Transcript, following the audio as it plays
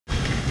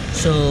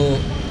So,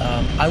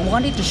 I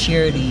wanted to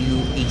share to you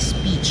a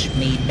speech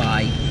made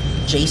by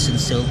Jason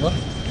Silva,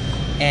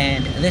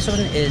 and this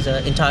one is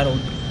entitled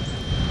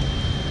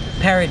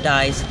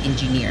Paradise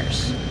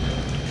Engineers.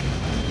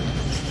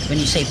 When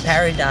you say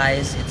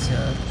paradise, it's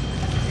a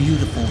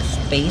beautiful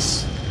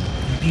space,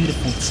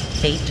 beautiful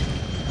state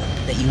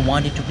that you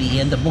wanted to be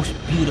in, the most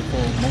beautiful,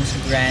 most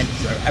grand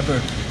you ever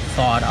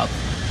thought of.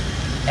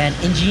 And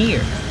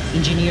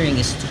engineering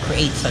is to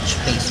create such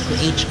space,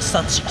 create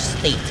such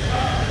state.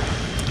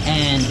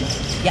 And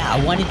yeah,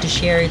 I wanted to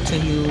share it to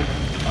you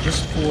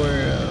just for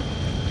a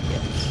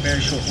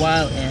very short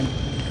while, and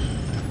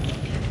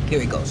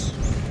here it goes.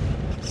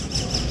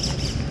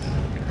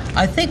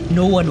 I think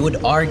no one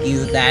would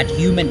argue that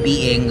human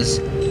beings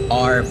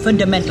are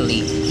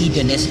fundamentally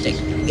hedonistic.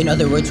 In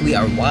other words, we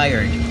are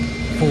wired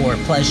for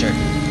pleasure.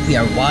 We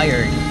are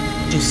wired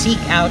to seek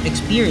out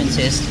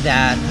experiences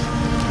that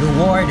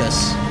reward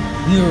us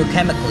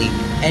neurochemically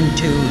and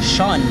to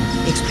shun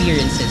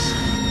experiences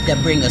that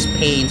bring us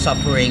pain,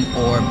 suffering,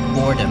 or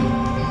boredom.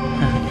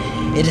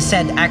 It is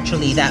said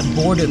actually that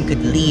boredom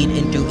could lead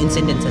into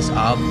incidences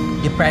of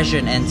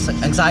depression and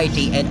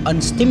anxiety, and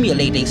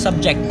unstimulating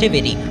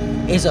subjectivity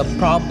is a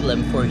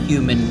problem for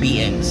human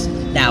beings.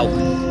 Now,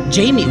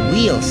 Jamie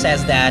Wheal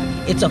says that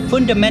it's a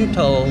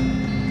fundamental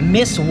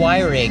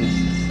miswiring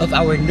of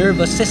our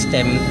nervous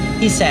system.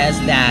 He says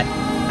that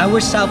our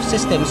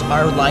self-systems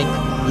are like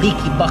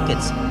leaky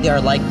buckets. They are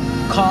like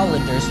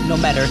colanders. No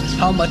matter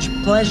how much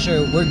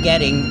pleasure we're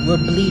getting, we're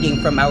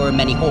bleeding from our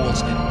many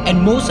holes. And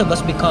most of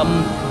us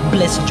become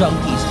bliss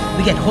junkies.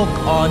 We get hooked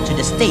onto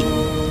the state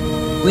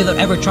without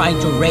ever trying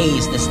to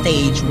raise the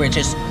stage, which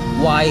is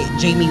why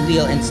Jamie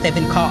Wheal and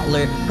Stephen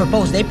Kotler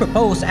propose. They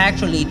propose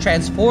actually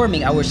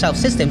transforming our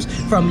self-systems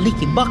from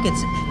leaky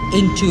buckets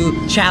into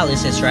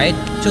chalices, right?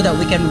 So that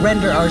we can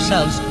render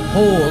ourselves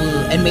whole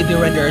and maybe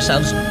render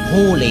ourselves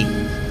holy.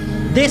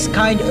 This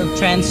kind of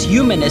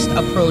transhumanist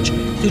approach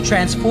to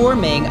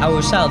transforming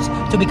ourselves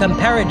to become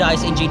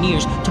paradise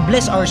engineers, to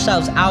bliss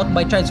ourselves out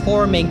by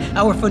transforming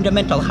our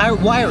fundamental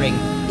wiring,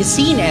 is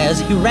seen as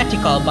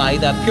heretical by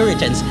the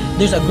Puritans.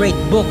 There's a great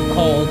book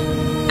called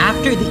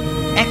After the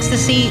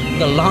Ecstasy,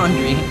 the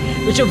Laundry,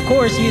 which of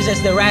course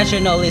uses the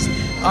rationalist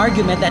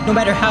argument that no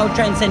matter how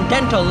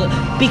transcendental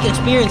peak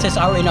experiences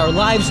are in our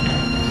lives,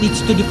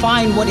 it's to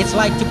define what it's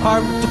like to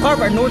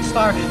carve our North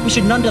Star. We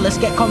should nonetheless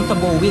get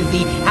comfortable with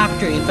the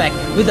after effect,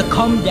 with the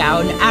come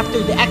down. After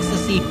the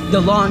ecstasy, the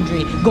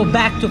laundry, go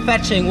back to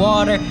fetching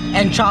water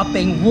and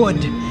chopping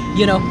wood.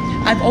 You know,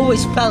 I've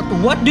always felt,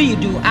 what do you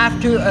do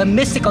after a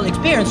mystical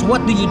experience?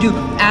 What do you do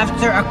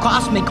after a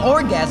cosmic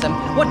orgasm?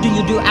 What do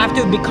you do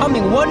after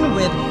becoming one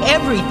with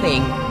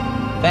everything?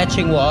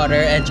 Fetching water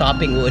and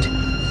chopping wood.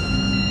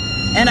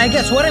 And I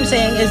guess what I'm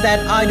saying is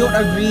that I don't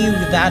agree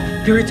with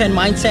that Puritan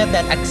mindset,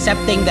 that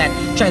accepting that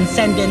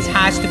transcendence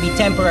has to be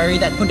temporary,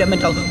 that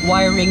fundamental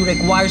wiring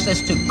requires us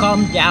to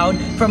come down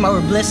from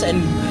our bliss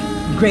and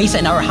grace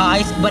and our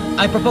highs. But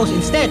I propose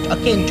instead,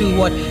 akin to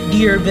what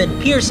David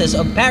Pierce's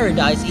of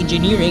paradise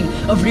engineering,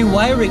 of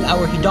rewiring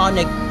our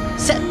hedonic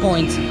set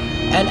points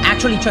and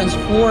actually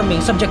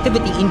transforming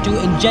subjectivity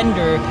into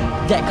engender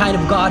that kind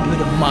of godhood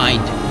of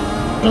mind.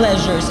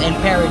 Pleasures and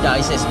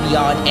paradises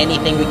beyond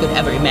anything we could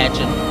ever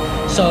imagine.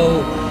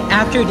 So,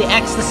 after the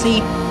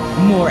ecstasy,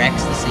 more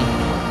ecstasy.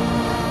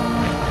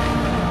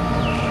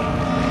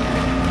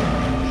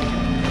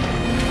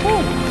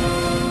 Whew.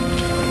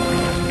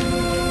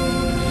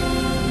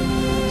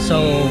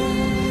 So,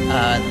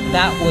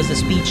 that was a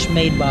speech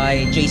made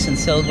by Jason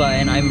Silva,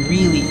 and I'm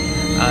really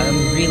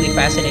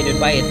fascinated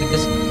by it,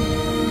 because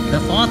the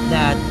thought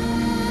that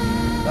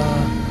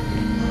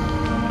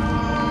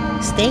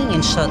staying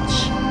in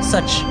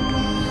such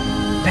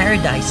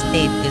paradise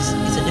state is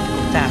a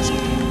difficult task.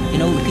 You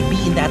know, we could be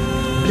in that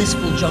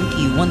blissful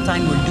junkie. One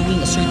time we're doing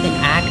a certain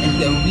act and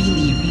we are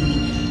really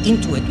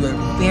into it. We're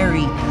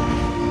very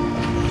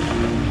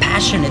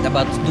passionate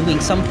about doing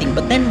something.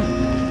 But then,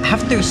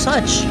 after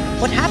such,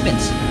 what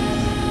happens?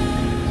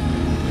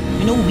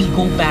 You know, we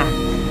go back.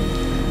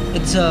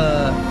 It's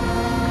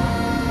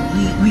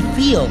we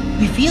feel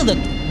that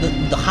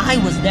the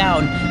high was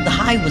down, the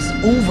high was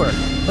over.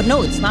 But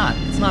no, it's not.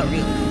 It's not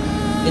real.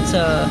 It's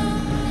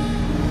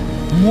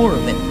more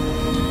of it,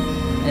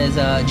 as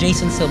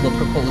Jason Silva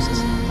proposes.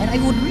 And I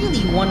would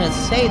really want to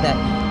say that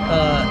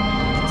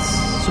it's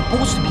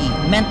supposed to be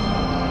meant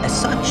as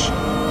such,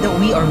 that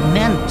we are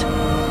meant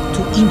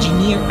to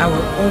engineer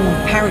our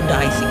own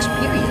paradise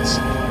experience.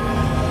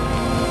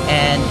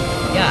 And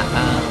yeah,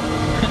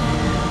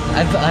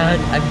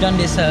 I've done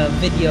this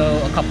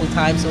video a couple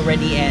times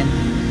already, and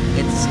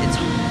it's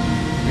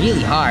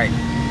really hard,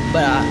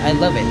 but I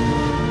love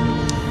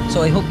it.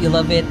 So I hope you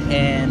love it,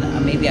 and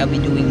maybe I'll be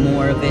doing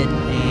more of it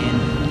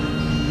and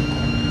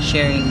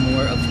sharing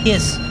more of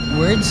his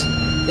words.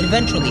 But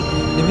eventually,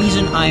 the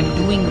reason I'm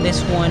doing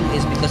this one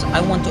is because I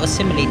want to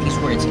assimilate his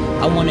words.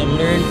 I want to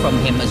learn from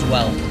him as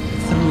well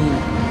through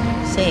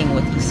saying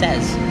what he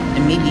says,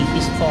 and maybe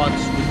his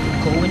thoughts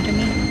would go into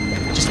me,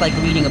 just like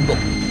reading a book,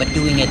 but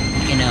doing it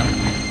in a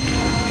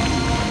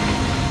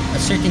a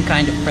certain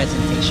kind of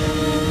presentation.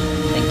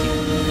 Thank you.